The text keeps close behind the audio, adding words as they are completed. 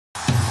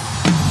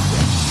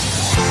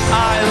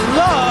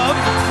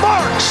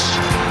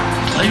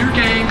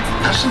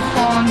some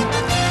fun.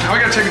 Now we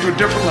got to take it to a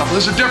different level.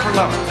 This is a different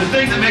level. The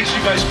thing that makes you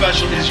guys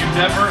special is you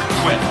never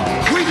quit.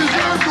 We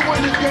deserve to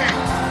win this game.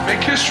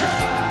 Make history.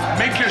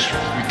 Make history.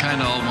 We kind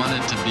of all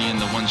wanted to be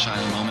in the One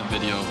Shining Moment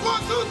video.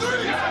 1, 2,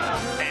 3.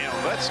 And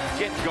let's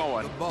get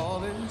going.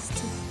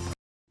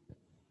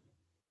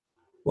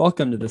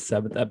 Welcome to the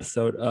 7th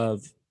episode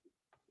of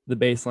the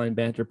Baseline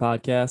Banter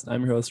Podcast.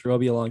 I'm your host,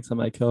 Roby, alongside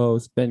my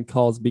co-hosts, Ben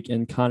Callsbeak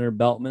and Connor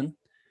Beltman.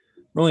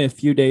 We're only a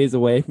few days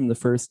away from the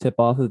first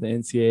tip-off of the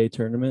NCAA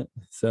tournament,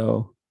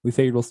 so we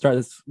figured we'll start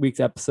this week's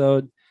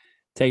episode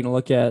taking a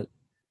look at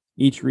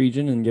each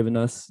region and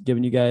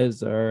giving you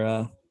guys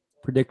our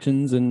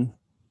predictions and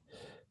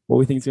what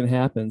we think is going to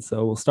happen.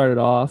 So we'll start it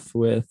off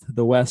with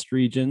the West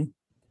region,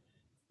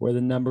 where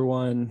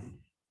the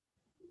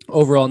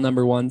overall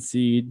number one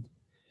seed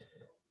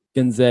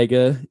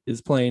Gonzaga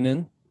is playing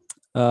in.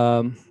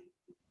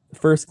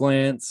 First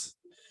glance,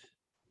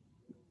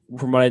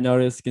 from what I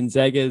noticed,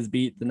 Gonzaga has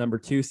beat the number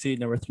 2 seed,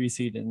 number 3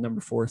 seed, and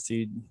number 4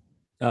 seed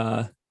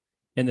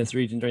in this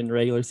region during the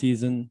regular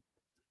season.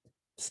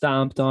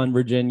 Stomped on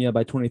Virginia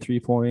by 23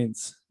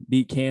 points,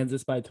 beat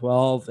Kansas by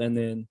 12, and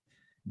then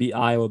beat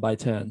Iowa by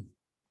 10.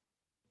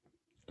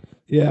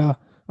 Yeah,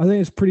 I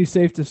think it's pretty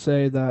safe to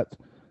say that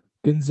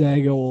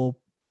Gonzaga will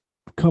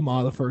come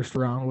out of the first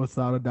round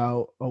without a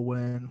doubt a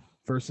win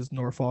versus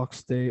Norfolk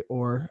State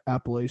or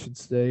Appalachian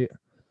State.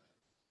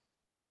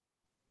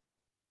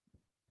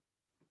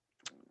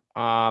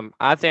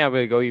 I think I'm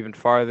going to go even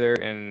farther,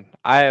 and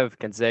I have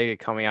Gonzaga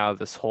coming out of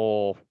this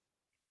whole,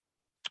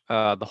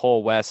 the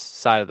whole west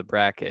side of the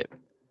bracket.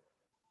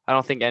 I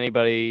don't think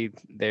anybody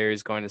there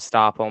is going to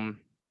stop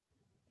them,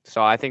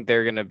 so I think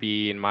they're going to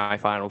be in my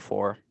Final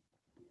Four.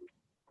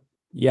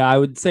 Yeah, I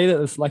would say that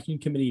the selection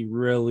committee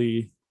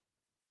really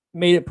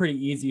made it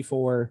pretty easy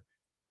for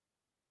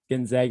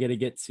Gonzaga to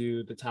get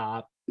to the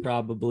top,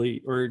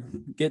 probably, or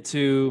get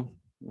to.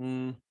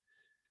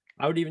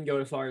 I would even go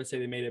as far as say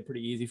they made it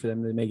pretty easy for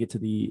them to make it to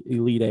the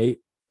Elite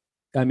Eight.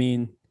 I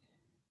mean,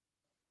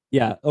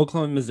 yeah,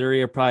 Oklahoma and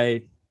Missouri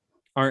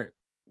aren't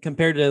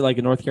compared to like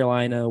a North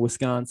Carolina,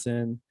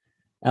 Wisconsin,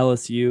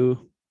 LSU.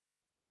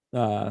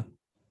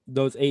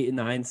 Those 8 and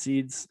 9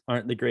 seeds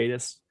aren't the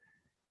greatest.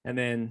 And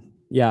then,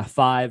 yeah,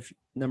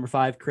 number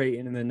 5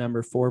 Creighton, and then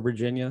number 4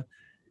 Virginia.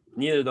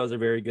 Neither of those are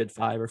very good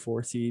 5 or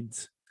 4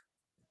 seeds.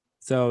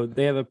 So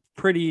they have a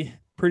pretty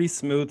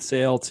smooth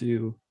sail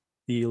to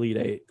the Elite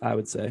Eight, I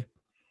would say.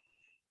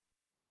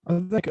 I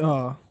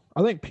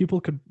think people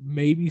could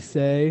maybe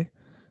say,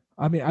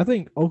 I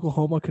think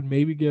Oklahoma could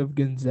maybe give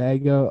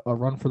Gonzaga a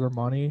run for their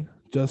money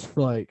just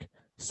for like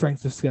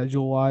strength of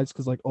schedule wise,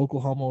 because like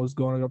Oklahoma was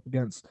going up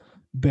against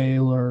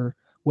Baylor,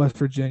 West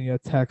Virginia,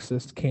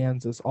 Texas,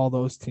 Kansas, all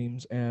those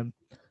teams, and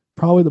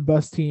probably the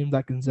best team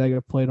that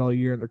Gonzaga played all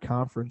year in their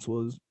conference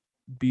was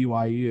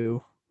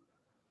BYU.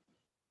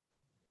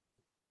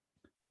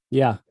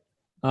 Yeah.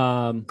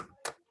 I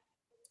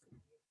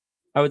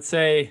would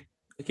say,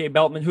 okay,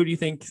 Beltman, who do you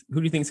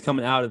think's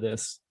coming out of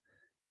this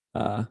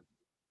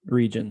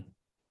region?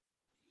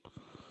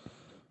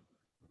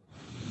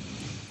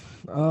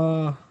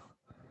 I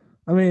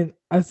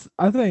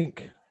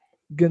think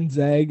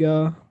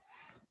Gonzaga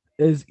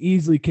is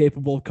easily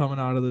capable of coming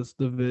out of this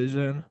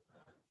division,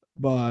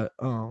 but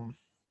I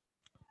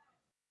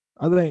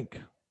think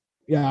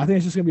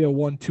it's just gonna be a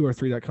 1, 2, or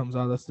 3 that comes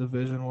out of this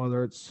division,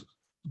 whether it's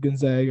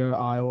Gonzaga,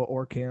 Iowa,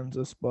 or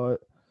Kansas.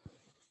 But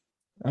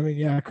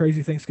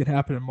crazy things could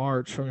happen in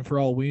March. For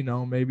all we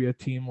know, maybe a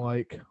team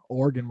like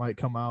Oregon might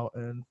come out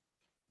and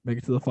make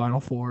it to the Final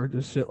Four,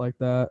 just shit like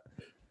that.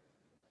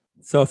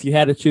 So if you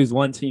had to choose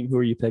one team, who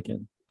are you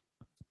picking?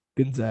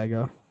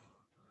 Gonzaga.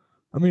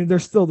 They're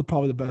still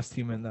probably the best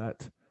team in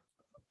that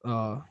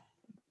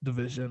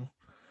division.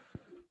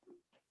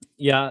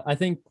 Yeah, I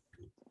think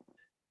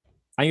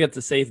that's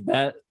a safe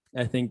bet.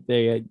 I think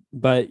they're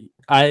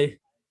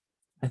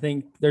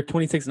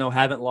 26-0,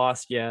 haven't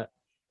lost yet.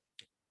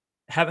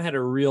 Haven't had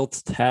a real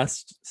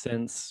test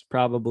since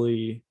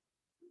probably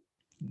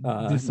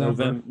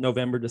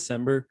November,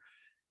 December.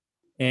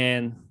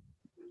 And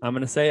I'm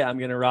going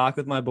to rock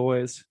with my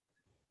boys.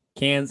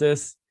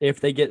 Kansas,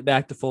 if they get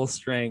back to full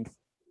strength,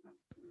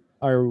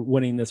 are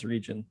winning this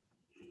region.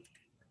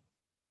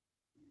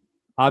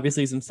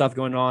 Obviously, some stuff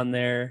going on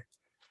there.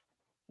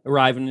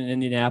 Arriving in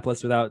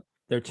Indianapolis without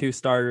their 2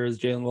 starters,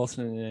 Jalen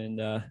Wilson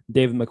and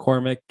David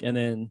McCormick, and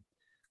then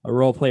a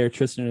role player,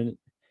 Tristan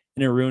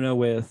Enaruna,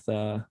 with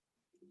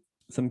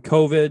some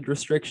COVID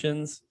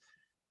restrictions.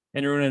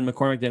 Enaruna and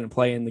McCormick didn't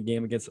play in the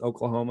game against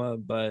Oklahoma,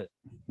 but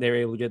they were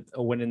able to get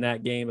a win in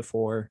that game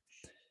before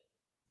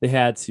they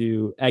had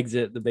to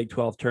exit the Big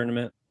 12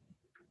 tournament.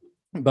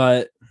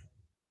 But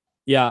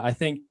yeah, I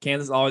think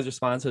Kansas always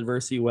responds to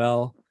adversity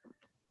well.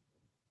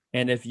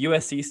 And if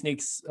USC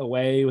sneaks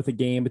away with a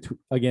game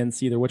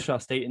against either Wichita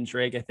State and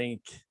Drake, I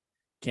think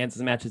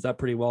Kansas matches up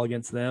pretty well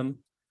against them.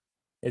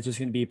 It's just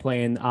going to be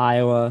playing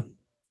Iowa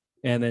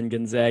and then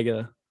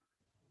Gonzaga.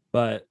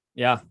 But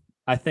yeah,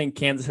 I think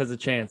Kansas has a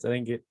chance. I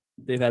think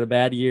they've had a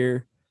bad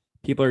year.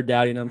 People are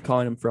doubting them,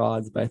 calling them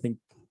frauds, but I think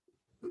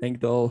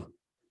they'll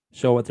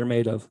show what they're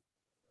made of.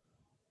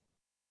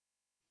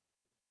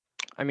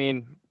 I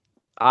mean,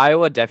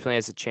 Iowa definitely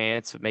has a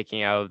chance of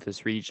making out of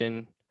this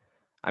region.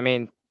 I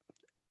mean,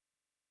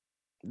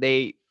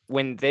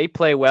 when they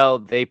play well,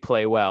 they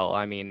play well.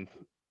 I mean,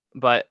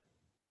 but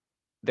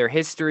their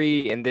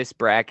history in this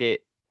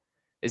bracket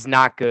is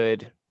not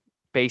good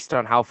based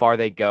on how far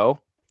they go.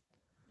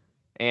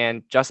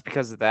 And just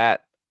because of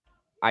that,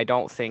 I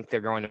don't think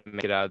they're going to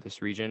make it out of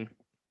this region.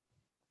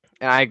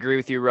 And I agree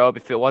with you, Rob.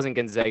 If it wasn't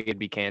Gonzaga, it'd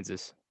be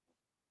Kansas.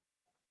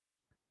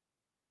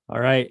 All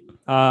right.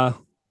 Yeah,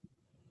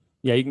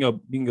 you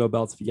can go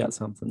Belts if you got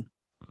something.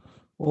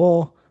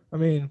 Well, I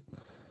mean,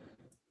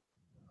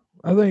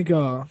 I think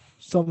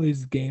some of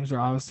these games are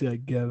obviously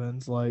like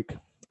givens, like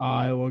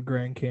Iowa,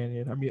 Grand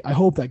Canyon. I mean, I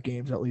hope that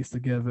game's at least a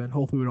given.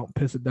 Hopefully, we don't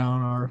piss it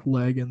down our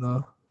leg in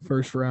the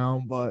first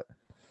round. But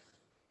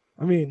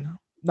I mean,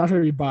 not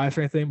trying to be biased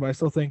or anything, but I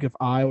still think if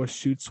Iowa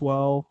shoots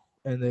well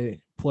and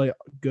they play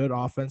good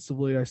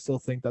offensively, I still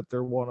think that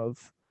they're one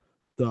of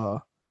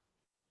the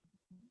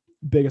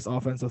biggest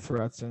offensive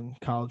threats in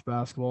college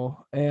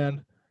basketball.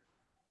 And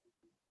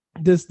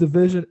this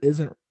division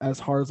isn't as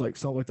hard as like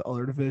some like the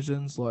other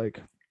divisions.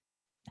 Like,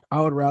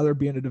 I would rather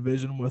be in a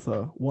division with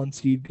a 1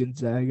 seed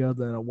Gonzaga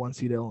than a 1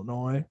 seed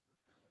Illinois.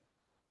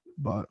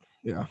 But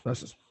yeah,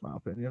 that's just my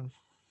opinion.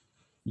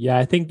 Yeah,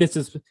 I think this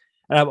is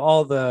out of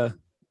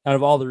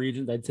all the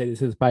regions, I'd say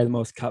this is probably the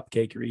most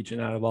cupcake region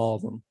out of all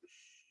of them.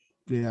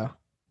 Yeah.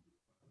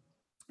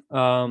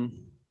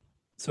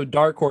 So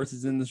dark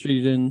horses in this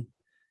region,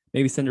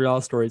 maybe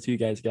Cinderella stories. Who you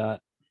guys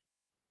got?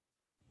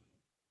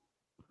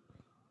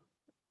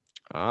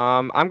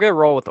 I'm gonna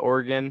roll with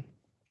Oregon,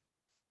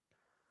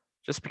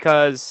 just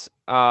because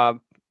I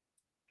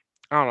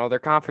don't know, their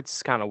conference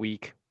is kind of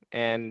weak,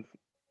 and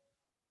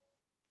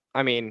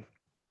I mean,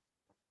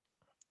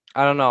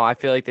 I don't know. I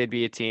feel like they'd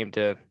be a team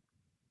to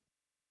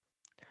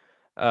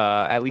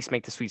at least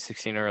make the Sweet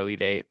 16 or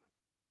Elite 8.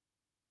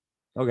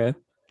 Okay.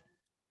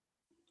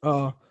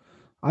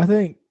 I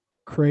think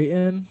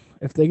Creighton,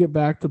 if they get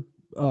back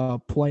to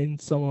playing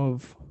some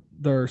of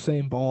their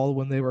same ball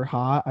when they were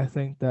hot, I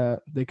think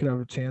that they could have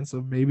a chance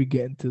of maybe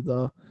getting to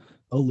the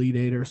Elite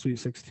 8 or Sweet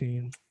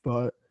 16,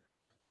 but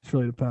it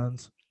really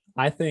depends.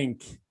 I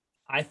think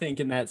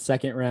in that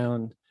second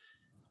round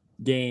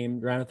game,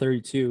 round of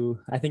 32,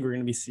 I think we're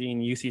going to be seeing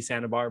UC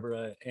Santa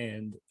Barbara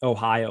and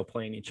Ohio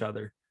playing each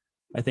other.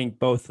 I think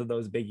both of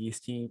those Big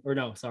East teams,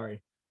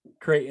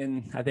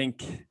 Creighton, I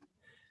think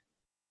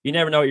you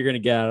never know what you're going to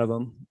get out of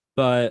them,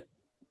 but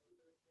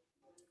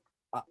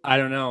I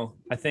don't know.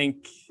 I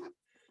think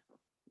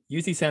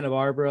UC Santa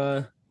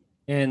Barbara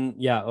and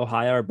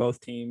Ohio are both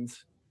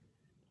teams.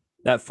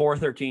 That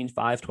 4-13,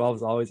 5-12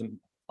 is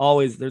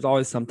always there's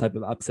always some type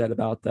of upset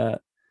about that.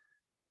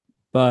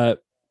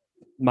 But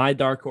my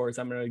dark horse,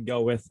 I'm going to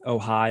go with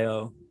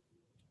Ohio.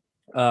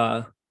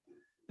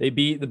 They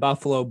beat the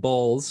Buffalo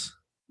Bulls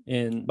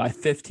by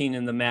 15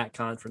 in the MAC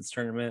conference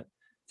tournament.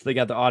 So they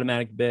got the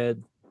automatic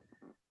bid.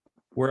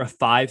 We're a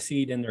 5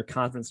 seed in their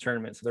conference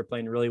tournament, so they're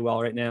playing really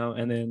well right now.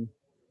 And then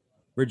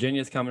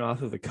Virginia's coming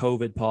off of a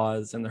COVID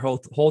pause, and their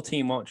whole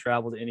team won't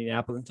travel to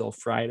Indianapolis until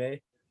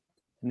Friday,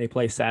 and they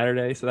play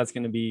Saturday. So that's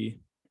going to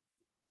be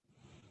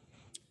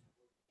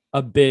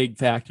a big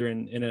factor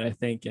in it, I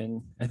think.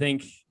 And I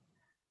think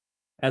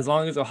as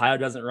long as Ohio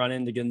doesn't run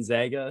into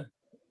Gonzaga,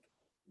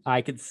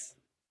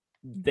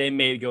 they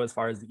may go as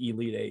far as the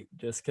Elite 8,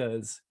 just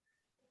because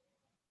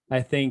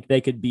I think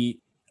they could beat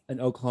an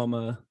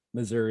Oklahoma,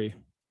 Missouri.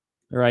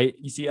 All right.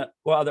 You see,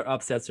 what other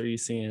upsets are you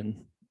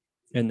seeing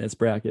in this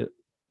bracket,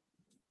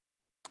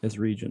 this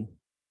region?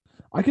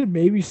 I could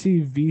maybe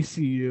see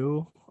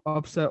VCU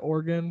upset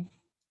Oregon,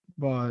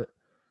 but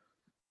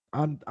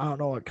I don't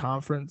know what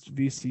conference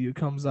VCU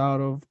comes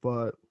out of,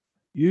 but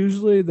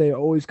usually they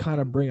always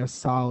kind of bring a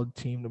solid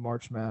team to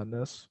March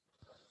Madness.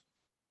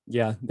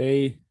 Yeah,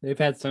 they've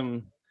had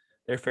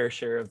their fair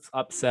share of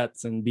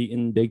upsets and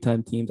beaten big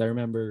time teams. I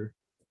remember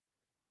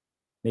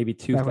maybe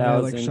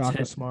 2000, like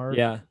Shaka Smart.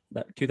 Yeah,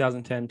 that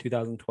 2010,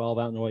 2012.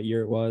 I don't know what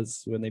year it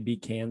was when they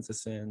beat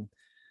Kansas in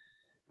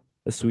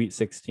the Sweet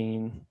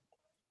 16.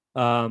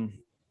 But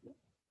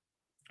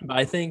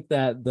I think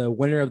that the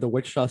winner of the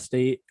Wichita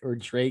State or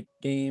Drake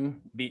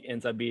game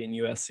ends up beating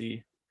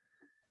USC.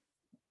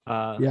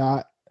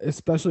 Yeah,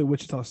 especially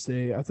Wichita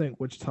State. I think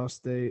Wichita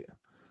State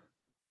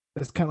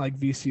is kind of like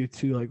VCU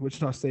too. Like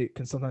Wichita State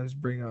can sometimes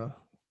bring a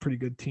pretty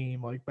good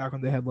team. Like back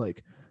when they had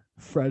like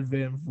Fred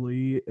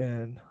VanVleet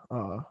and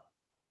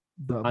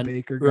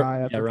Baker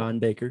guy. Ron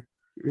Baker.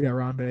 Yeah,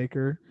 Ron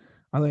Baker.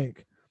 I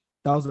think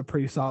that was a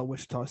pretty solid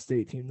Wichita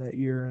State team that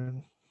year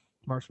in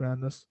March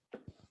Madness.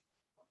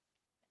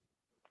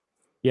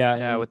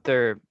 Yeah, with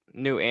their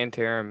new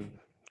interim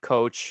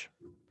coach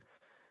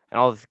and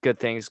all the good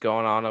things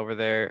going on over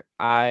there,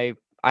 I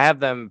have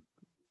them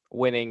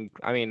winning.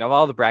 I mean, of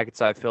all the brackets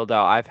I've filled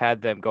out, I've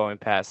had them going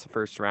past the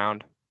first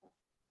round.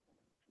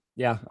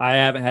 Yeah, I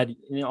haven't had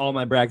all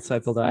my brackets I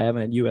filled out. I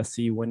haven't had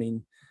USC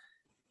winning.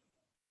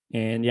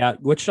 And yeah,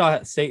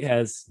 Wichita State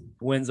has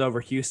wins over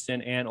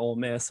Houston and Ole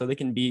Miss, so they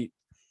can beat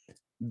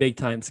big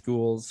time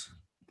schools.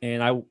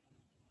 And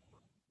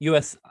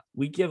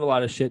we give a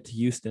lot of shit to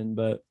Houston,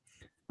 but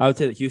I would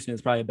say that Houston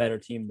is probably a better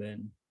team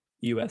than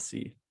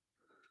USC.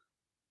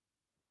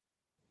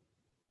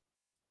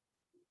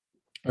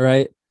 All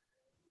right.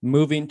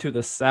 Moving to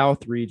the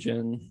South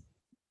region.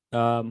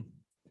 My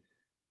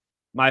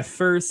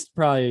first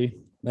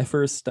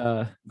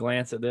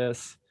glance at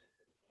this,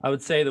 I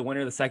would say the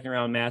winner of the second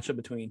round matchup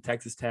between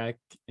Texas Tech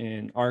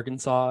and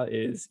Arkansas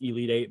is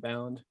Elite Eight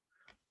bound.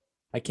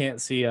 I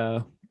can't see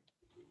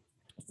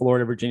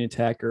Florida, Virginia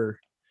Tech, or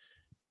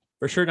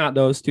for sure not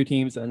those two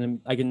teams, and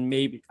then I can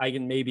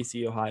maybe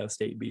see Ohio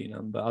State beating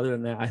them. But other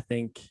than that, I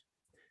think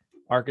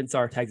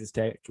Arkansas or Texas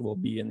Tech will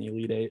be in the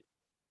Elite Eight.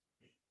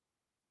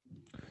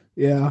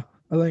 Yeah,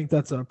 I think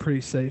that's a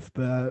pretty safe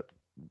bet.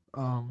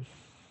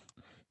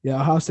 Yeah,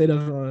 Ohio State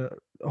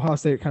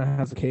kind of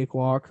has a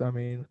cakewalk. I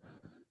mean,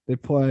 they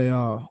play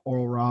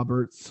Oral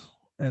Roberts,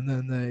 and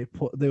then they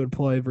would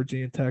play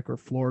Virginia Tech or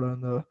Florida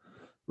in the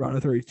round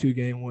of 32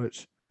 game,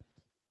 which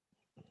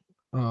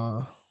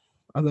I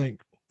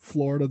think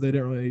Florida, they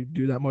didn't really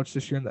do that much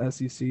this year in the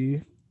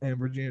SEC, and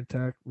Virginia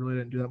Tech really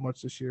didn't do that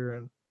much this year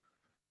in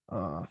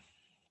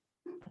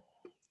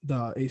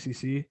the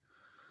ACC.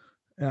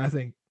 And I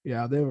think,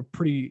 yeah, they have a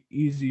pretty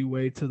easy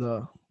way to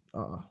the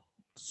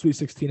Sweet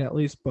 16 at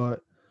least, but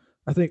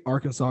I think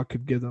Arkansas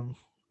could give them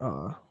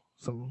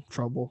some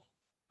trouble.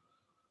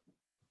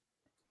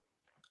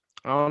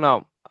 I don't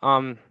know.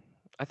 I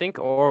think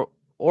Oral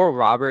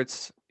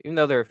Roberts, even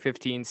though they're a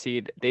 15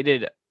 seed,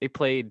 they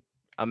played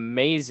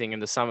amazing in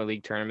the Summer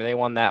League tournament. They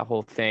won that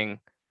whole thing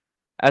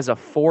as a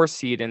 4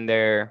 seed in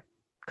their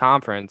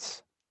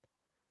conference.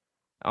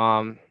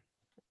 And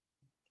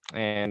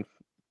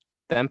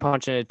them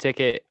punching a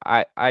ticket,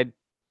 I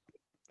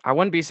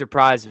wouldn't be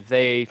surprised if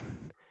they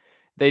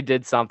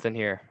did something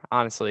here,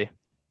 honestly.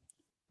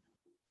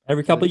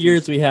 Every couple of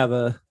years we have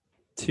a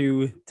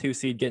two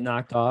seed get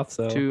knocked off.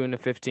 So 2 and a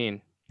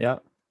 15. Yeah.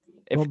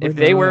 If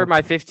they were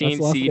my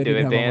 15 seed to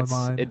advance,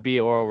 it'd be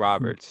Oral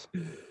Roberts.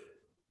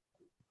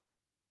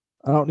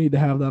 I don't need to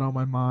have that on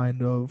my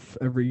mind of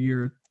every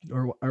year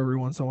or every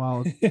once in a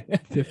while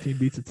 15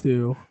 beats a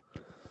 2.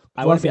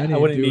 Last thing I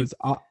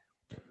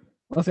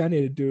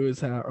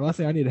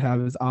need to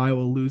have is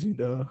Iowa losing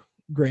to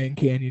Grand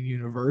Canyon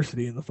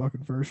University in the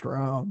fucking first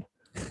round.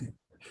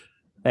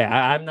 Hey,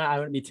 I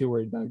wouldn't be too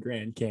worried about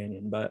Grand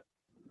Canyon, but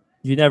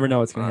you never know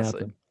what's going to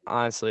happen.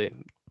 Honestly,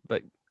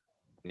 but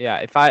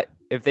yeah,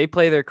 if they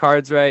play their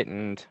cards right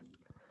and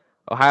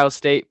Ohio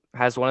State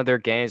has one of their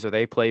games where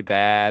they play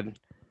bad,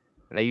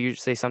 and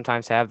they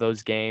sometimes have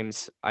those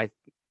games, I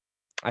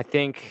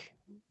think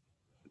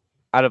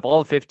out of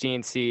all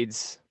 15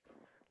 seeds,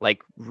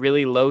 like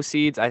really low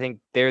seeds, I think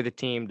they're the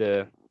team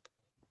to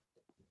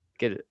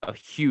get a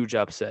huge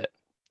upset.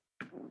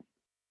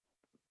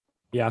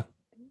 Yeah.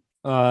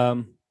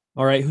 All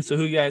right. So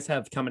who you guys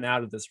have coming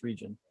out of this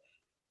region?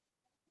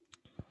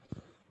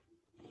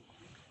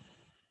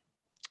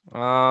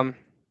 I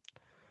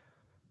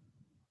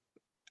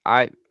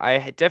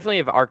definitely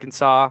have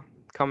Arkansas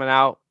coming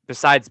out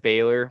besides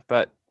Baylor,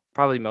 but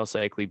probably most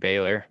likely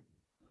Baylor.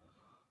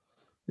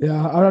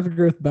 Yeah, I'd have to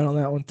agree with Ben on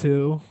that one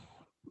too.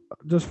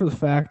 Just for the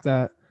fact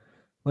that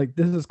like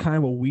this is kind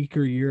of a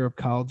weaker year of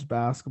college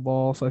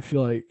basketball, so I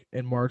feel like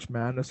in March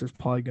Madness there's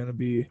probably going to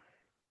be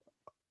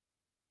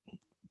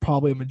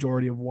a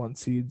majority of 1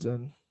 seeds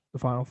in the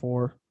Final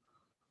Four.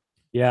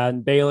 Yeah,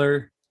 and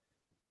Baylor,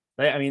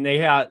 they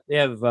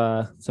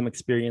have some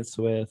experience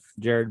with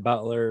Jared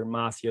Butler,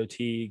 Masio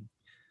Teague,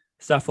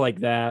 stuff like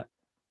that.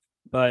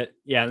 But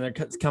yeah, and they're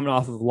coming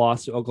off of a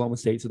loss to Oklahoma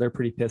State, so they're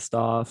pretty pissed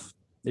off.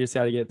 They just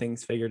got to get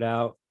things figured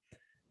out.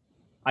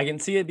 I can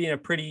see it being a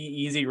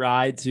pretty easy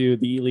ride to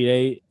the Elite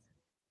Eight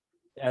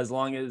as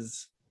long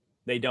as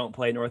they don't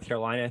play North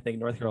Carolina. I think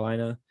North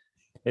Carolina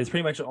is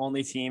pretty much the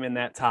only team in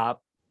that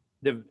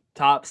the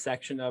top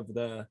section of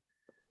the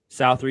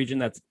South region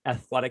that's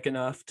athletic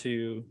enough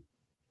to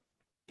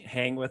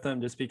hang with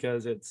them, just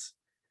because it's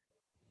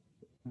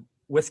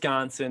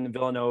Wisconsin,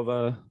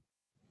 Villanova,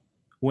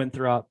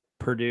 Winthrop,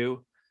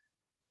 Purdue.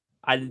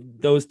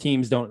 Those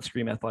teams don't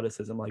scream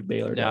athleticism like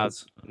Baylor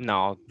does.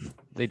 No,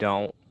 they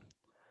don't.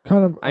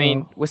 I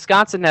mean,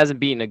 Wisconsin hasn't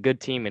beaten a good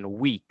team in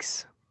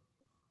weeks.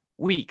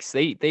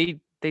 They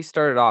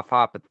started off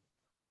hot, but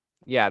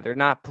yeah, they're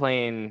not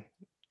playing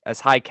as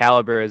high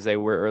caliber as they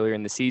were earlier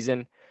in the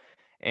season.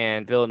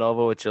 And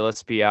Villanova with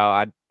Gillespie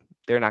out,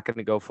 they're not going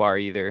to go far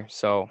either.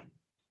 So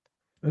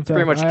it's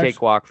pretty much a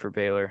cakewalk for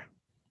Baylor.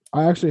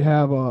 I actually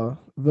have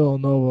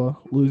Villanova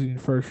losing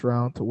first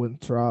round to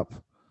Winthrop.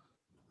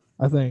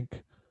 I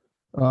think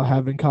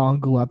having Colin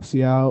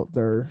Gillespie out,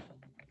 their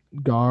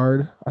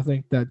guard, I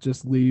think that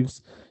just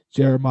leaves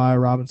Jeremiah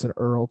Robinson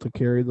Earl to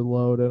carry the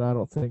load, and I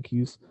don't think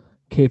he's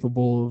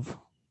capable of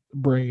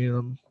bringing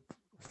them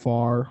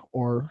far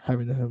or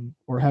having them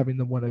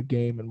win a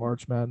game in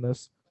March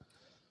Madness.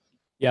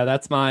 Yeah,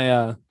 that's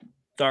my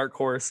dark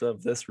horse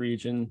of this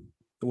region,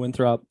 the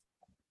Winthrop.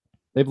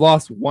 They've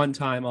lost one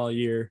time all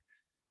year.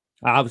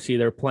 Obviously,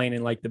 they're playing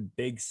in like the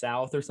Big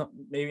South or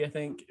something, maybe, I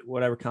think,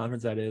 whatever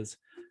conference that is.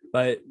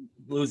 But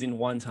losing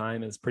one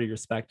time is pretty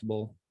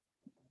respectable.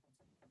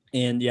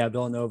 And yeah,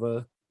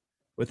 Villanova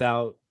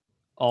without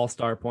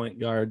all-star point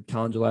guard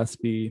Colin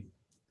Gillespie.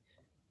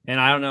 And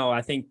I don't know.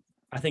 I think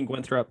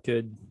Winthrop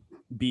could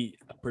beat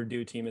a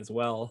Purdue team as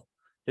well,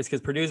 just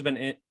because Purdue's been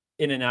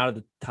in and out of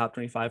the top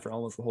 25 for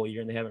almost the whole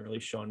year, and they haven't really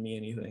shown me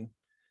anything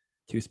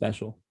too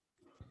special.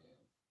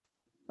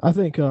 I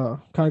think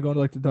kind of going to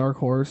like the dark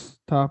horse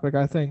topic.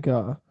 I think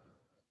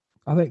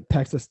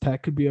Texas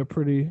Tech could be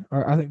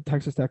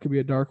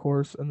a dark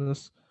horse in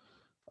this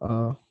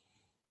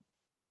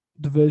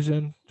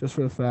division, just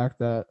for the fact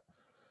that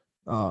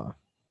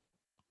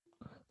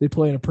they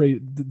play in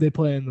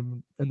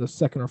the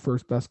second or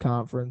first best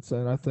conference,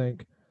 and I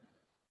think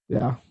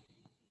they're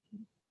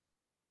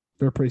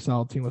a pretty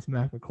solid team with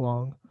Mac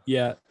McClung.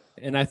 Yeah,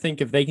 and I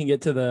think if they can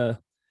get to the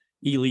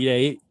Elite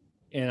Eight,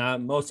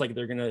 and most likely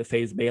they're going to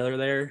face Baylor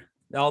there.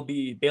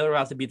 Baylor will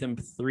have to beat them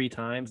 3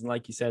 times, and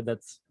like you said,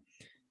 that's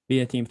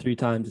beating a team 3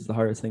 times is the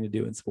hardest thing to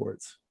do in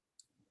sports.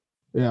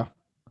 Yeah.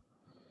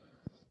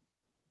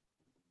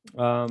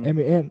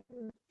 And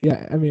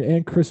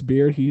Chris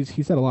Beard,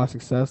 he's had a lot of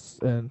success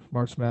in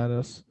March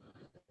Madness,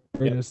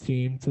 bringing his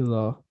team to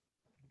the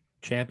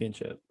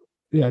championship.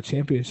 Yeah,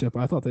 championship.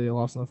 I thought they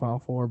lost in the Final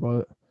Four,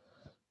 but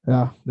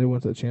yeah, they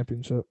went to the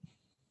championship.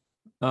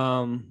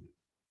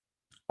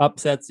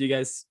 Upsets, you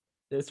guys,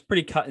 it's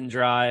pretty cut and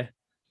dry.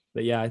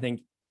 But yeah, I think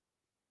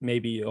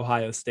maybe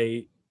Ohio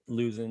State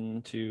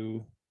losing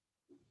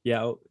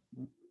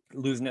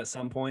at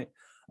some point.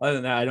 Other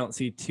than that, I don't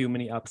see too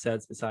many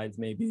upsets besides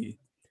maybe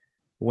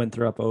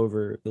Winthrop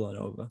over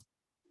Villanova.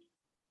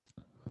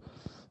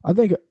 I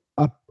think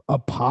a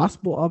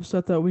possible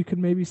upset that we could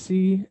maybe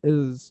see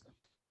is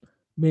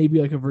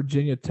maybe like a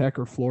Virginia Tech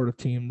or Florida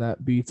team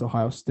that beats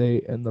Ohio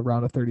State in the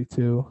round of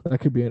 32. That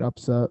could be an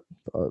upset,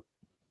 but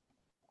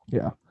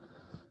yeah.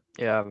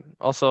 Yeah.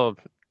 Also,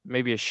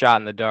 maybe a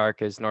shot in the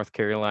dark is North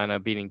Carolina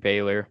beating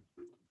Baylor.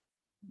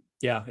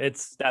 Yeah,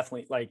 it's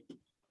definitely like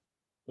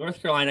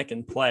North Carolina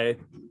can play.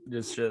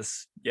 It's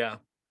just, yeah,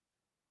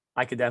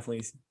 I could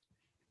definitely.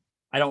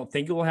 I don't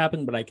think it will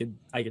happen, but I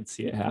could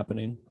see it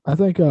happening. I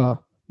think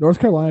North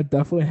Carolina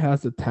definitely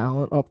has the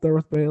talent up there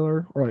with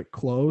Baylor, or like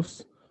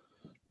close.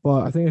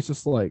 But I think it's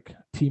just like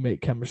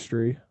teammate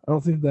chemistry. I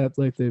don't think that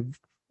like they've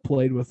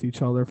played with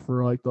each other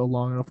for like a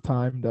long enough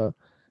time to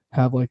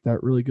have like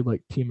that really good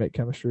like teammate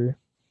chemistry.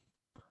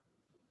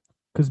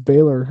 Because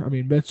Baylor, I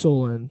mean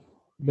Mitchell,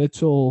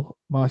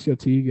 Masio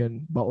Teague,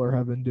 and Butler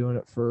have been doing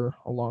it for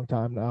a long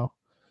time now.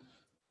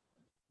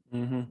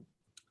 Mm-hmm.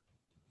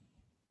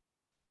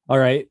 All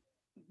right,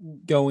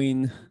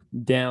 going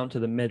down to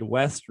the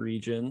Midwest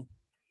region.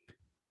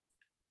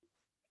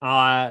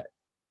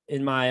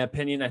 In my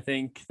opinion, I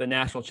think the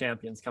national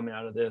champions coming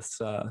out of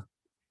this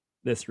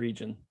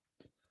region.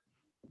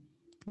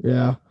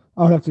 Yeah,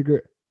 I would have to agree.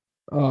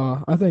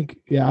 I think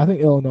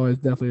Illinois is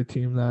definitely a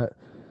team that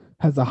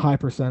has a high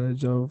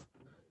percentage of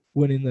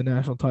winning the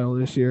national title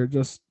this year,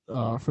 just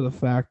for the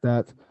fact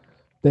that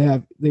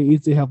they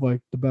easily have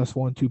like the best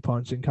 1-2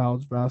 punch in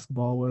college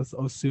basketball with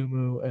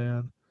Osumu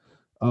and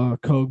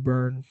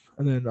Cockburn,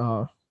 and then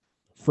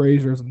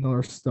Frazier is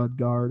another stud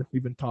guard.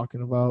 We've been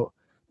talking about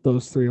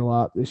those 3 a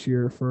lot this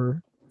year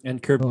for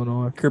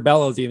Illinois.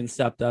 Curbello's even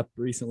stepped up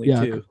recently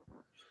too.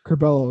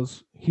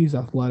 Curbello's he's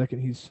athletic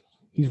and he's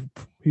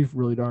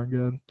really darn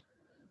good.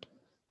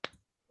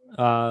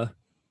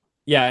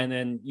 Yeah, and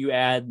then you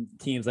add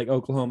teams like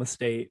Oklahoma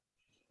State,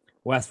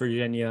 West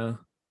Virginia.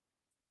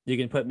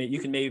 You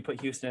can maybe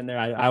put Houston in there.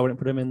 I wouldn't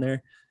put them in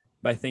there,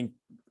 but I think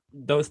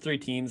those 3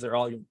 teams are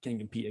all can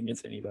compete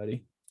against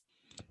anybody.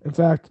 In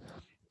fact,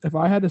 if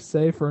I had to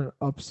say for an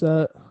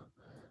upset,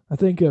 I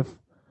think if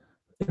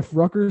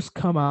Rutgers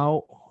come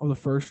out of the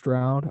first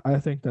round, I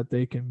think that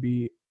they can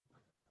beat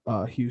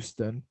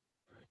Houston,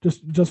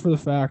 just for the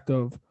fact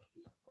of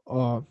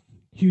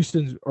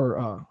Houston's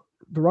or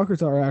the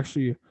Rutgers are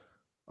actually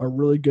a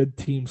really good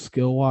team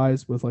skill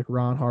wise with like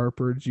Ron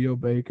Harper, Geo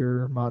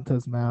Baker,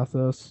 Montez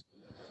Mathis,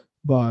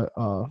 but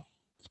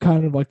it's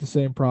kind of like the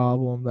same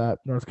problem that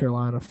North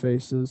Carolina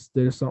faces.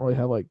 They just don't really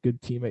have like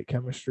good teammate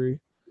chemistry.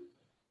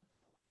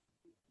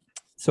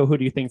 So who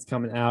do you think's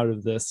coming out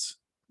of this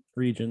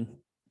region?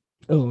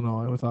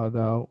 Illinois, without a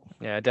doubt.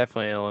 Yeah,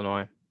 definitely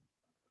Illinois.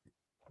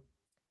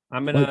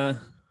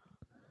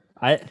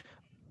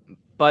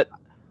 But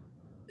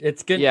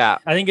it's good. Yeah,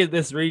 I think in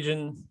this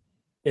region,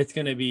 it's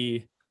going to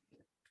be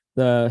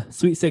the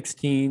Sweet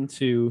 16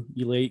 to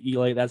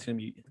Elite. That's going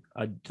to be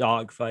a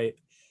dogfight.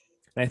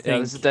 I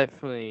think this is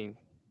definitely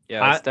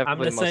it's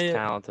definitely the most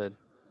talented.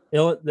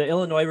 The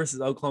Illinois versus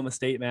Oklahoma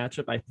State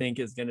matchup, I think,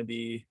 is going to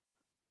be.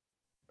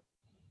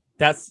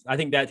 I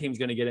think that team's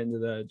going to get into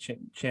the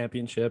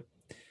championship,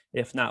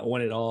 if not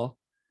win it all.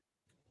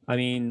 I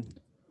mean,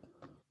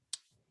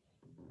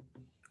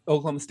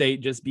 Oklahoma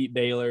State just beat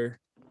Baylor,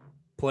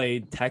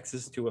 played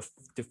Texas to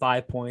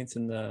 5 points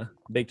in the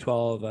Big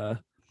 12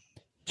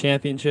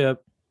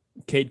 championship.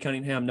 Cade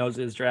Cunningham knows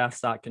his draft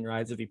stock can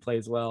rise if he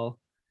plays well.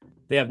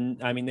 They have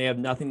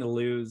nothing to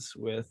lose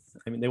with.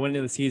 They went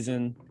into the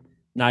season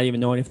not even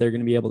knowing if they're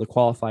going to be able to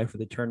qualify for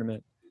the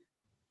tournament.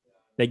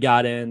 They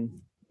got in.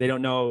 They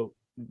don't know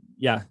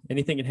yeah,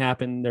 anything can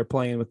happen. They're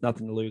playing with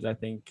nothing to lose. I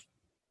think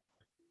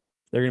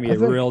they're going to be I a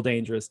think- real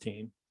dangerous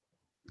team.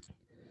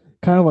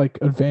 Kind of like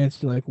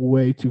advanced like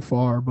way too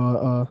far,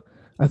 but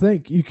I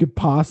think you could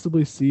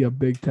possibly see a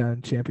Big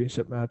Ten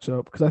championship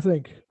matchup because I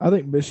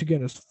think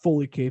Michigan is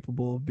fully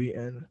capable of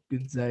beating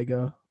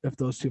Gonzaga if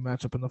those two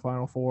match up in the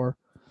Final Four.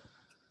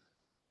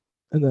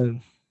 And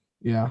then,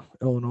 yeah,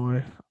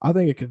 Illinois. I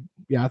think it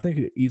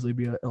could easily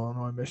be an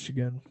Illinois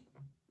Michigan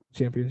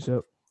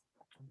championship.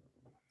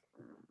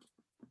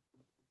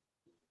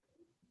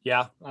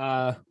 Yeah.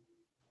 I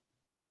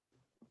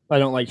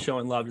don't like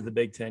showing love to the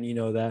Big Ten. You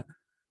know that.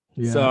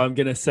 Yeah. So I'm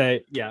going to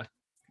say, yeah,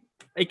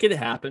 it could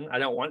happen. I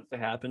don't want it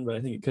to happen, but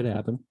I think it could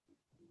happen.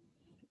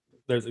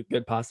 There's a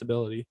good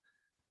possibility.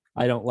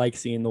 I don't like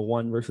seeing the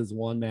 1 versus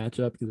 1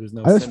 matchup because there's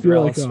no I just feel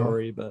Cinderella like,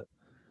 story, but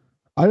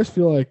I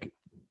feel like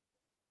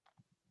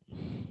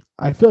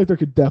there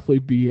could definitely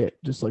be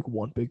just like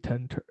one Big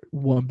Ten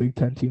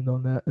team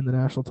on that in the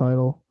national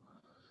title.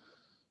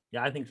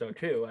 yeah, I think so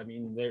too. I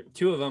mean,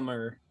 two of them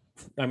are.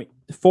 I mean,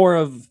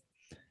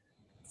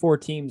 4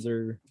 teams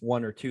are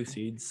 1 or 2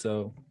 seeds.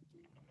 So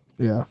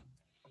Yeah.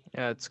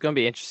 Yeah, it's going to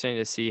be interesting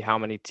to see how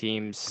many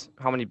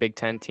Big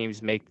Ten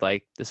teams make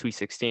like the Sweet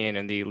 16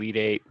 and the Elite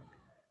 8.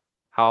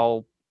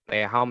 How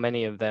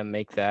many of them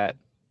make that?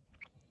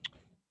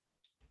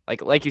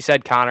 Like you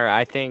said, Connor,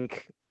 I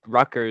think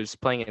Rutgers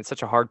playing in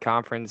such a hard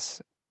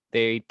conference,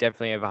 they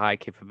definitely have a high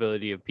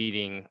capability of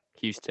beating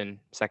Houston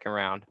second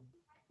round.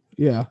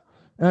 Yeah.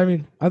 And I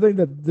mean, I think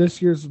that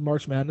this year's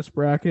March Madness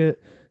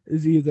bracket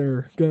is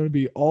either going to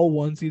be all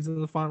 1 seeds in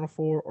the Final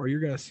Four or you're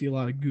going to see a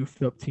lot of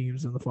goofed up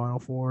teams in the Final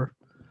Four.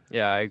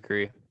 Yeah, I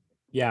agree.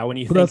 yeah, when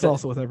you But think that's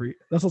also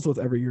with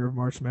every year of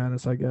March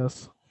Madness, I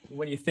guess.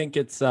 when you think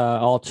it's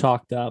all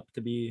chalked up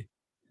to be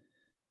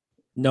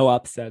no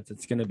upsets,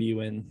 it's going to be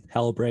when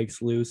hell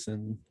breaks loose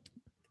and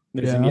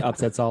there's going to be Yeah.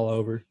 upsets all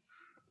over.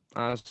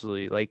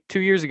 Honestly, like 2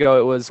 years ago,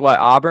 it was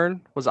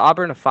Auburn? Was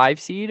Auburn a 5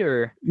 seed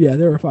or Yeah,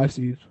 they were a 5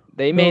 seed.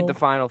 they made the No,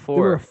 Final They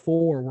were a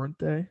Four? 4, weren't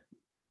they?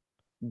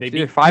 They Either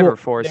beat 5 well, or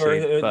 4 they seed.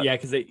 were, but yeah,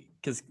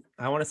 because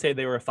I want to say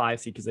they were a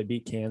 5 seed because they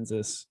beat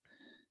Kansas.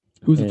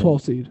 Who's a Yeah.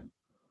 12 seed?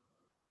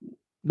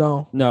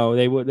 No. No,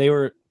 they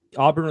were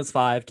Auburn was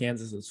 5,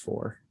 Kansas was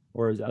 4,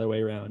 or it was the other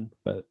way around.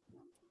 But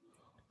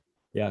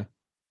yeah,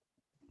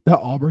 That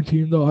Auburn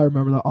team, though, I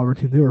remember that Auburn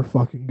team. They were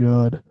fucking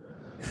good.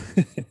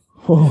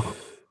 Oh,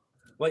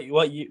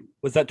 what you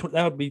was that?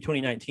 That would be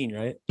 2019,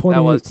 right?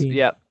 that was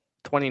 2018.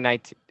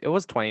 2019. It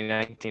was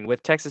 2019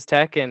 with Texas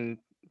Tech and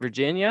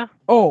Virginia.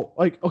 Oh,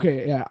 like,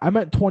 okay, yeah. I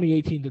meant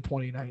 2018 to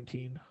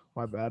 2019.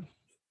 My bad.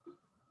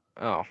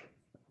 Oh,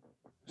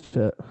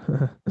 Shit.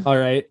 All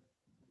right.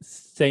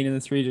 Staying in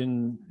this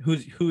region,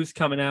 who's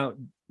coming out?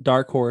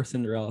 Dark horse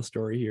Cinderella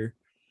story here.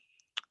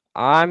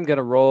 I'm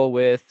gonna roll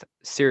with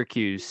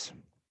Syracuse.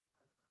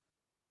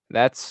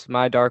 That's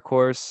my dark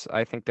horse.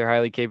 I think they're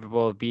highly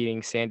capable of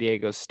beating San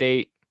Diego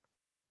State.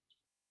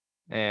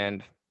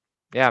 And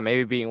yeah,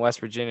 maybe beating West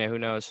Virginia. Who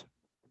knows?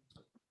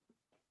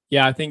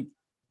 Yeah, I think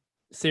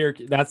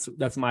Syracuse.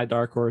 That's my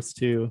dark horse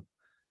too.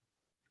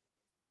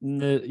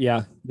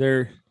 Yeah,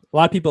 a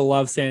lot of people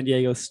love San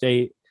Diego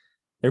State.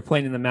 They're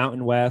playing in the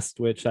Mountain West,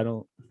 which I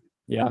don't.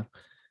 Yeah,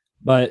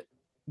 but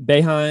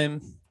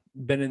Boeheim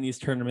been in these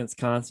tournaments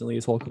constantly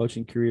his whole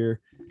coaching career.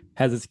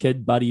 Has his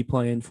kid Buddy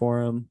playing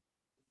for him,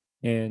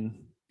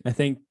 and I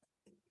think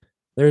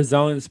their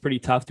zone is pretty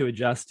tough to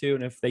adjust to.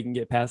 And if they can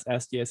get past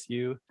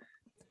SDSU,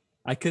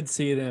 I could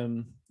see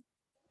them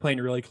playing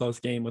a really close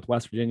game with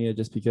West Virginia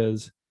just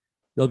because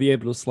they'll be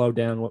able to slow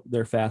down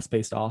their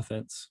fast-paced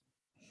offense.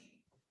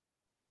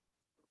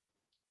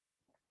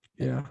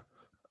 Yeah.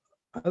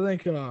 I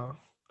think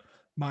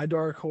my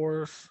dark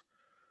horse,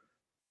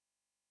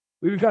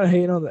 we've been kind of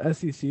hating on the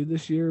SEC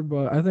this year,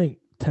 but I think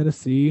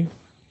Tennessee,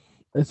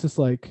 it's just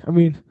like, I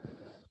mean,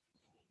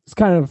 it's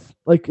kind of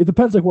like, it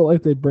depends like what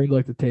like they bring to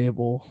like the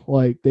table.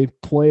 Like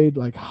they've played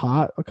like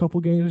hot a couple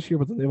games this year,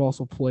 but then they've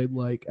also played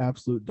like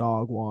absolute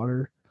dog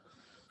water.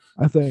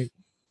 I think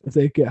if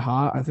they get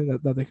hot, I think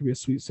that they could be a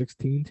Sweet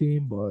 16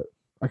 team, but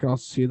I can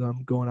also see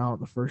them going out in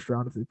the first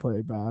round if they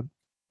play bad.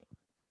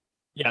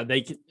 Yeah,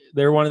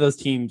 they're one of those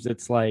teams.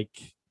 It's like,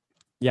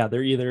 yeah,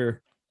 they're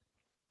either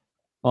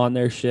on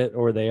their shit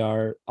or they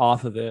are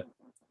off of it.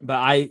 But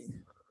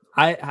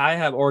I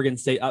have Oregon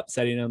State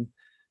upsetting them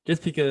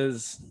just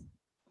because,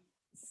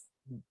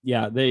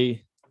 yeah,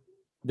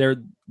 they're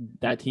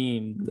that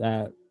team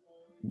that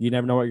you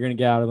never know what you're going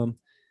to get out of them.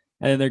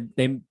 And then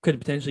they could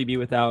potentially be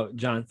without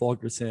John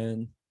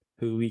Fulkerson,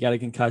 who he got a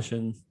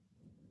concussion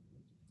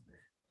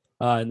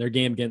in their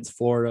game against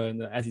Florida in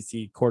the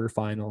SEC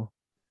quarterfinal.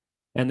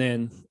 And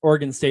then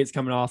Oregon State's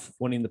coming off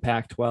winning the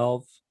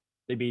Pac-12.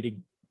 They beat a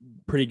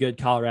pretty good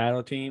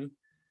Colorado team.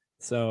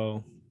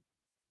 So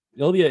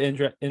it'll be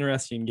an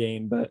interesting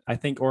game, but I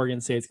think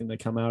Oregon State's going to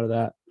come out of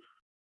that.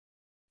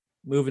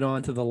 Moving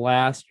on to the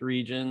last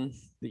region,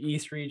 the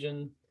East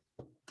region,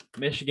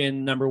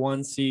 Michigan, number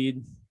 1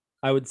 seed.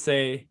 I would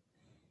say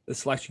the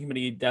selection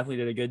committee definitely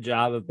did a good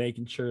job of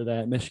making sure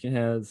that Michigan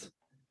has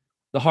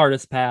the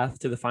hardest path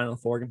to the Final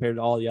Four compared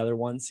to all the other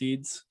 1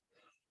 seeds.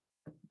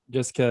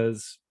 Just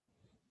because,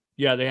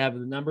 yeah, they have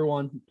the number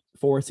 1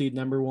 4 seed,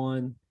 number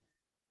 1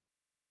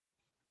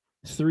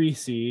 3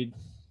 seed.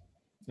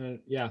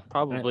 Yeah,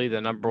 Probably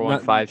the number 1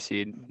 not- 5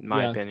 seed, in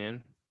my yeah.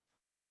 opinion.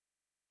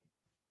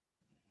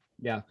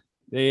 Yeah,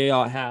 they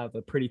have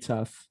a pretty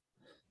tough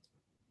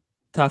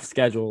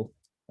schedule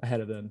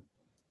ahead of them.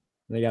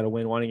 They got to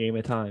win 1 game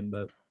at a time,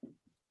 but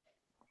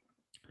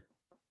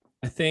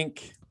I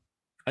think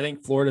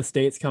Florida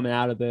State's coming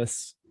out of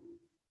this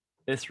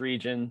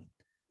region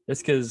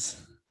just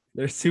because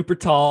they're super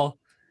tall,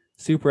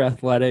 super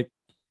athletic.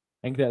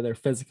 I think that their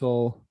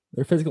physical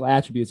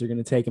attributes are going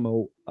to take them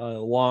a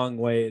long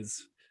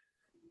ways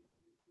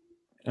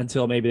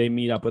until maybe they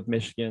meet up with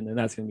Michigan, and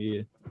that's going to be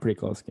a pretty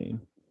close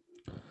game.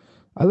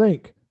 I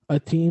think a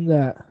team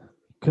that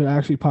could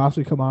actually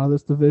possibly come out of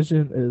this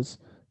division is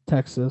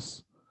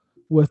Texas.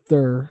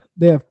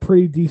 They have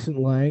pretty decent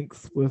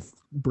length with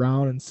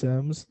Brown and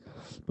Sims,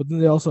 but then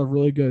they also have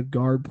really good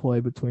guard play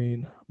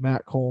between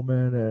Matt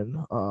Coleman and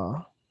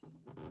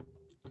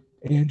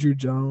Andrew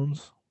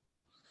Jones.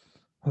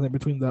 I think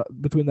between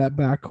that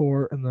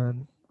backcourt and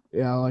then,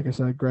 yeah, like I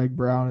said, Greg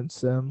Brown and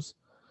Sims,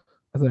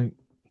 I think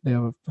they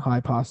have a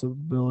high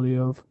possibility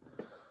of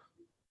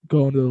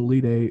going to the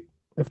Elite Eight,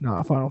 if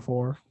not Final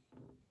Four.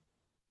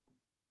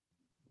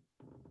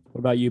 What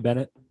about you,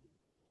 Bennett?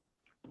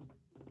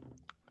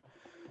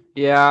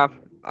 Yeah,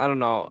 I don't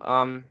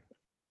know.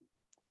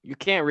 You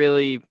can't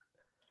really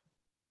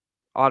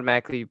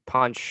automatically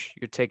punch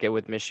your ticket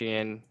with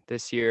Michigan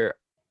this year.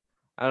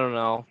 I don't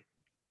know.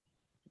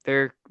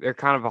 They're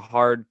kind of a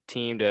hard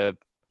team to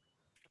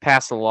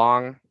pass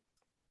along.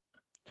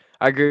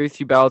 I agree with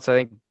you, Belts. I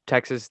think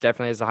Texas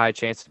definitely has a high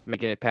chance of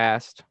making it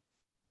past.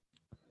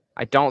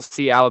 I don't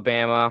see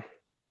Alabama.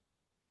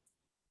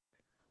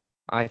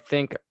 I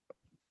think,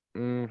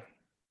 I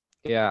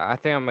think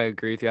I'm going to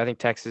agree with you. I think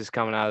Texas is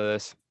coming out of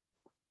this.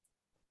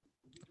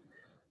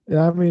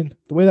 Yeah, I mean,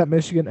 the way that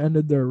Michigan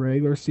ended their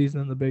regular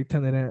season in the Big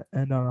Ten, they didn't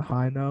end on a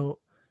high note,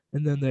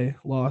 and then they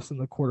lost in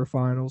the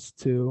quarterfinals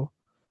to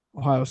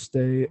Ohio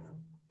State.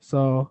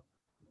 So,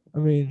 I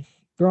mean,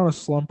 they're on a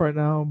slump right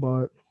now,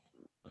 but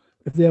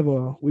if they have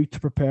a week to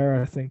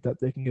prepare, I think that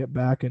they can get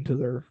back into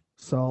their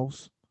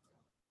selves.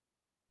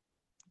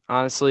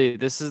 Honestly,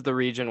 this is the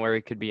region where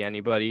it could be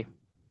anybody.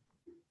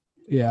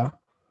 Yeah.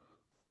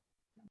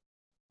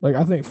 Like,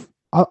 I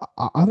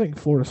think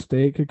Florida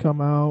State could come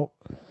out.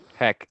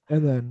 Heck,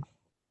 and then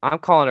I'm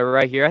calling it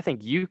right here. I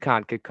think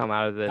UConn could come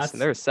out of this,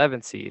 and they're a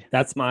 7th seed.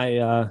 That's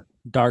my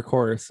dark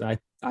horse. I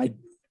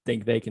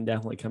think they can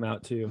definitely come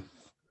out too.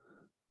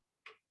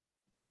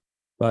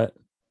 But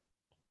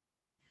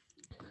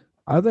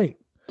I think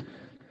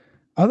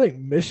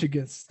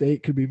Michigan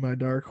State could be my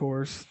dark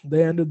horse.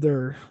 They ended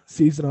their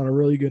season on a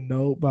really good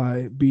note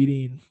by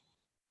beating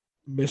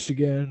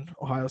Michigan,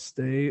 Ohio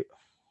State,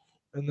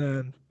 and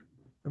then,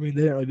 I mean,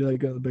 they didn't really do that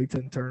good in the Big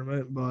Ten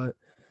tournament, but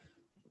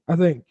I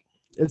think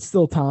it's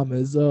still Tom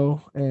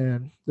Izzo,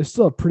 and they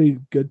still have pretty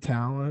good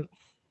talent.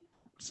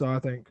 So I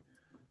think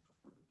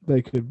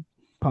they could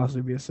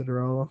possibly be a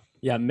Cinderella.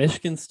 Yeah,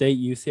 Michigan State,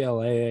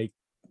 UCLA,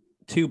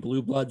 2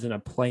 blue bloods in a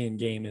playing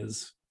game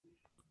is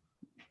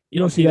you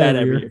don't see that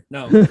every year.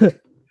 No.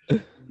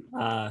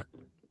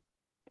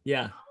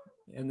 Yeah.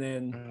 And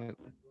then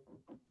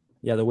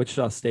the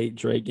Wichita State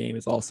Drake game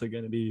is also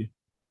going to be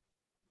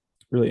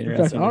really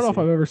interesting. In fact, I don't know if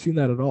I've ever seen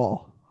that at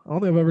all. I don't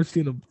think I've ever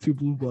seen 2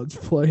 blue bloods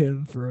play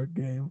in for a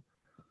game.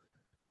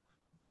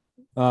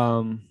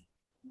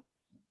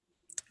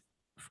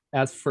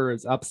 As for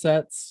its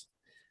upsets,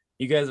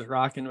 you guys are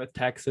rocking with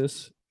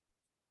Texas.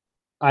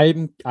 I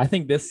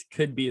think this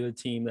could be the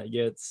team that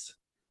gets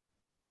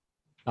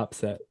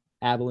upset.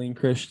 Abilene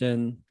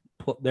Christian,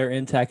 they're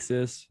in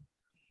Texas.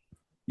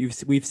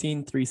 We've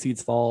seen 3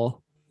 seeds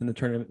fall in the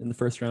tournament in the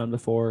first round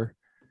before.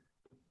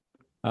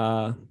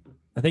 I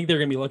think they're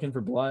going to be looking for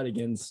blood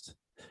against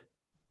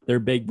their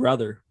big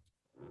brother.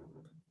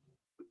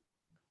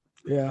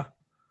 Yeah.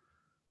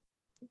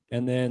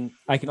 And then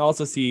I can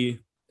also see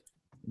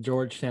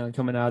Georgetown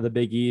coming out of the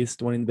Big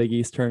East, winning the Big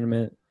East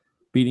tournament,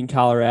 beating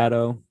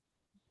Colorado.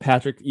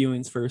 Patrick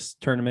Ewing's first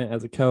tournament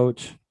as a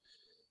coach.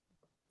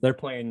 They're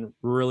playing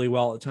really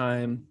well at the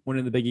time,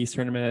 winning the Big East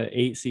tournament at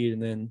 8 seed.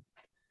 And then,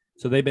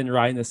 so they've been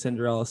riding the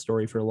Cinderella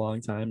story for a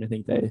long time. I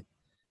think they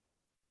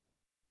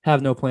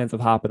have no plans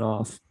of hopping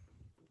off.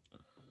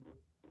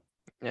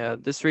 Yeah,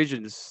 this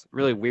region is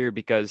really weird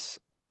because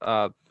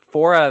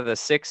 4 out of the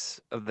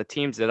 6 of the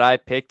teams that I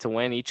picked to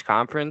win each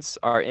conference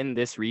are in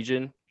this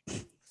region,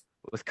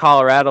 with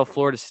Colorado,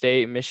 Florida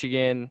State,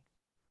 Michigan,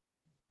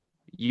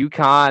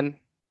 UConn.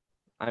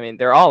 I mean,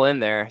 they're all in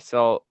there.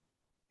 So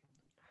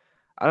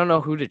I don't know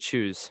who to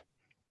choose,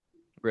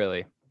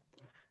 really,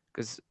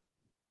 because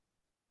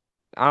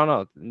I don't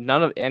know.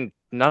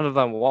 None of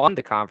them won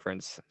the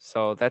conference.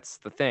 So that's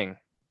the thing.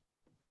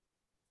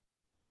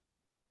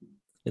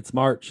 It's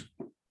March.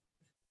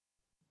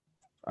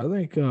 I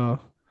think an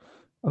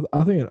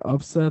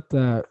upset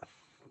that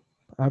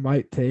I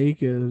might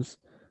take is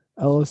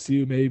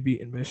LSU may be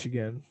beating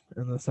Michigan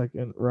in the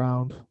second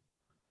round.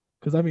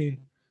 Because, I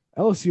mean,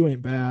 LSU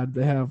ain't bad.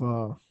 They have,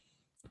 I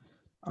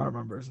don't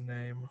remember his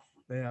name.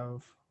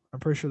 I'm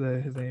pretty sure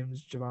that his name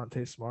is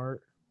Javonte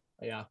Smart.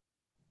 Yeah.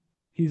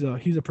 He's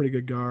a pretty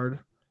good guard.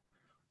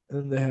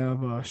 And then they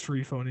have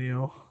Sharif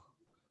O'Neal.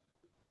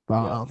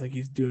 But I don't think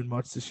he's doing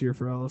much this year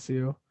for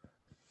LSU.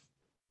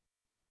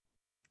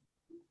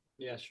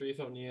 Yeah, Sharif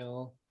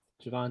O'Neal,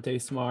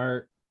 Javonte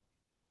Smart,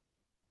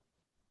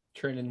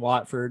 Trendon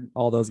Watford,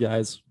 all those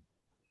guys.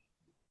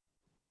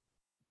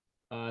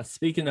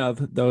 Speaking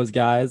of those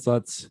guys,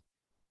 let's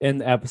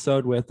end the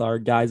episode with our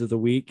guys of the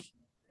week.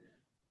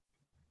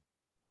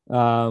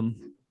 Beltman,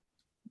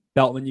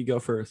 you go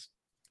first.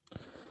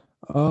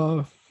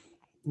 So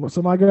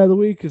my guy of the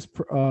week is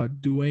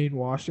Dwayne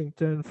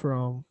Washington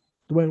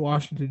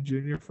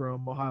Jr.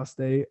 from Ohio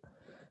State.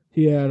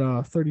 He had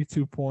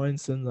 32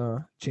 points in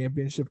the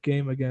championship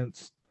game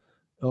against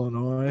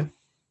Illinois,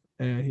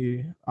 and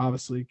he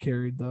obviously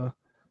carried the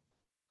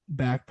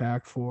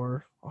backpack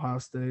for Ohio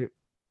State.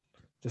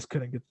 Just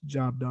couldn't get the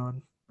job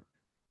done.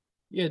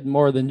 He had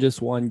more than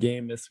just one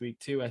game this week,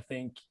 too. I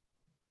think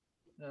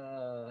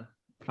I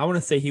want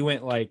to say he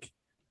went like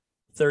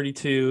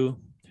 32,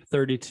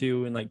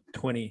 and like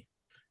 20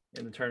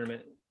 in the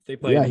tournament. They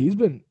played. Yeah, he's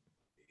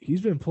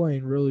been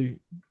playing really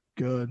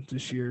good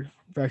this year.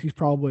 In fact, he's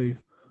probably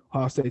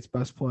Ohio State's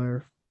best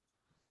player.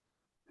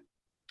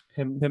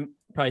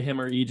 Probably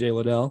him or EJ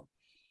Liddell.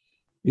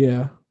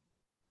 Yeah.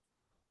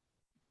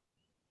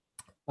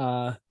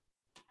 Talked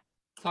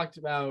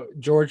about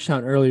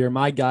Georgetown earlier.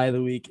 My guy of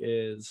the week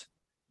is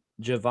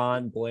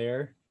Javon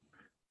Blair,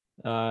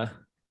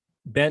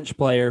 bench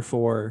player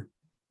for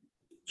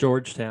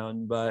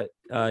Georgetown, but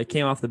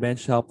came off the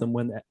bench to help them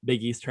win that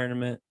Big East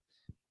tournament.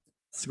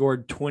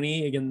 Scored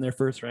 20 again in their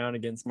first round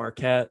against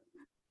Marquette,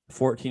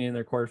 14 in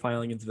their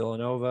quarterfinal against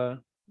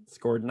Villanova,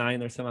 scored 9 in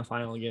their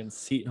semifinal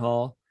against Seton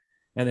Hall,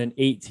 and then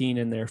 18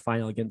 in their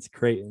final against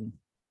Creighton.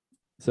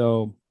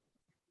 So,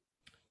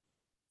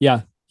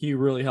 yeah, he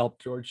really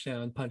helped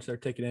Georgetown punch their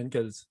ticket in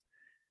because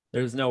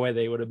there's no way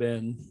they would have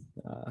been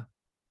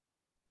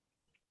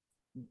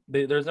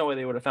there's no way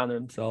they would have found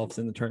themselves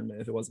in the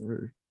tournament if it wasn't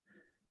for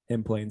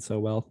him playing so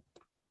well.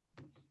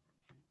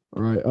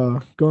 All right.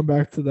 Going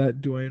back to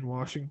that Dwayne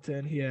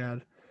Washington, he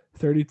had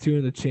 32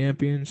 in the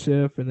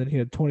championship, and then he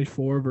had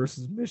 24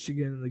 versus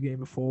Michigan in the game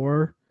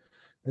before,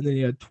 and then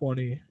he had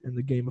 20 in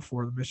the game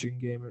before the Michigan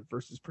game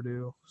versus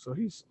Purdue. So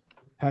he's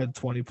had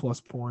 20 plus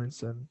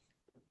points in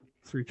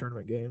 3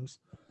 tournament games.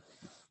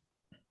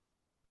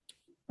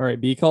 All right,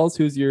 B-Calls,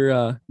 who's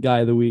your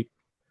guy of the week?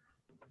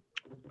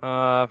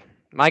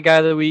 My guy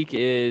of the week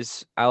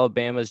is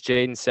Alabama's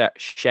Jaden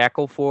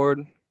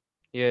Shackelford.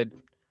 He had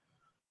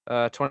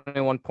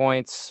 21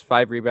 points,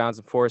 5 rebounds,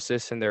 and 4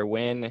 assists in their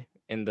win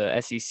in the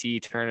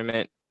SEC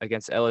tournament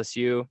against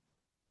LSU.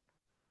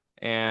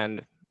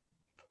 And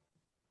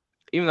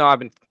even though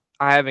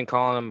I have been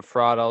calling them a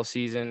fraud all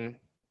season,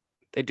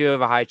 they do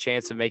have a high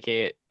chance of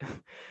making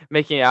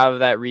it out of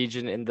that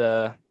region in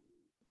the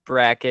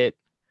bracket.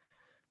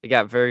 They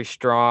got very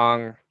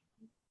strong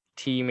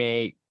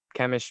teammate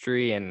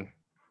chemistry and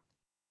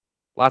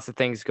lots of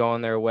things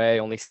going their way.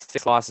 Only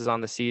 6 losses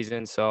on the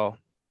season, so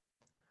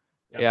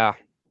yeah.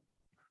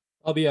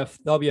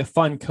 That'll be a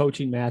fun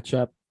coaching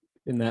matchup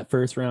in that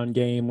first round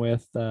game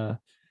with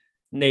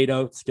Nate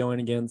Oates going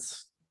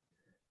against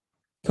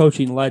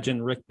coaching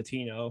legend Rick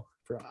Pitino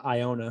for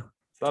Iona. So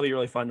that'll be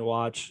really fun to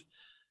watch.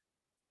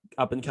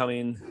 Up and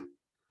coming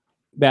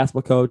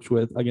basketball coach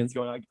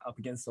going up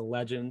against a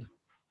legend.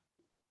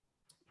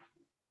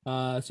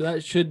 So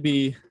that should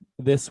be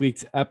this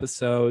week's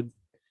episode.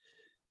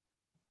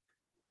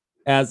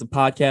 As a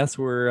podcast,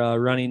 we're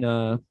running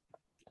a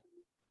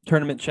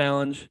tournament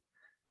challenge.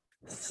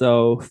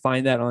 So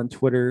find that on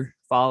Twitter,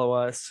 follow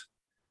us,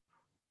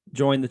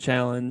 join the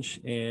challenge,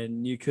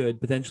 and you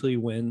could potentially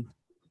win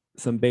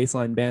some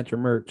Baseline Banter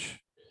merch.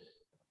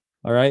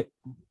 All right.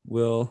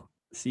 We'll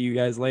see you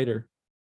guys later.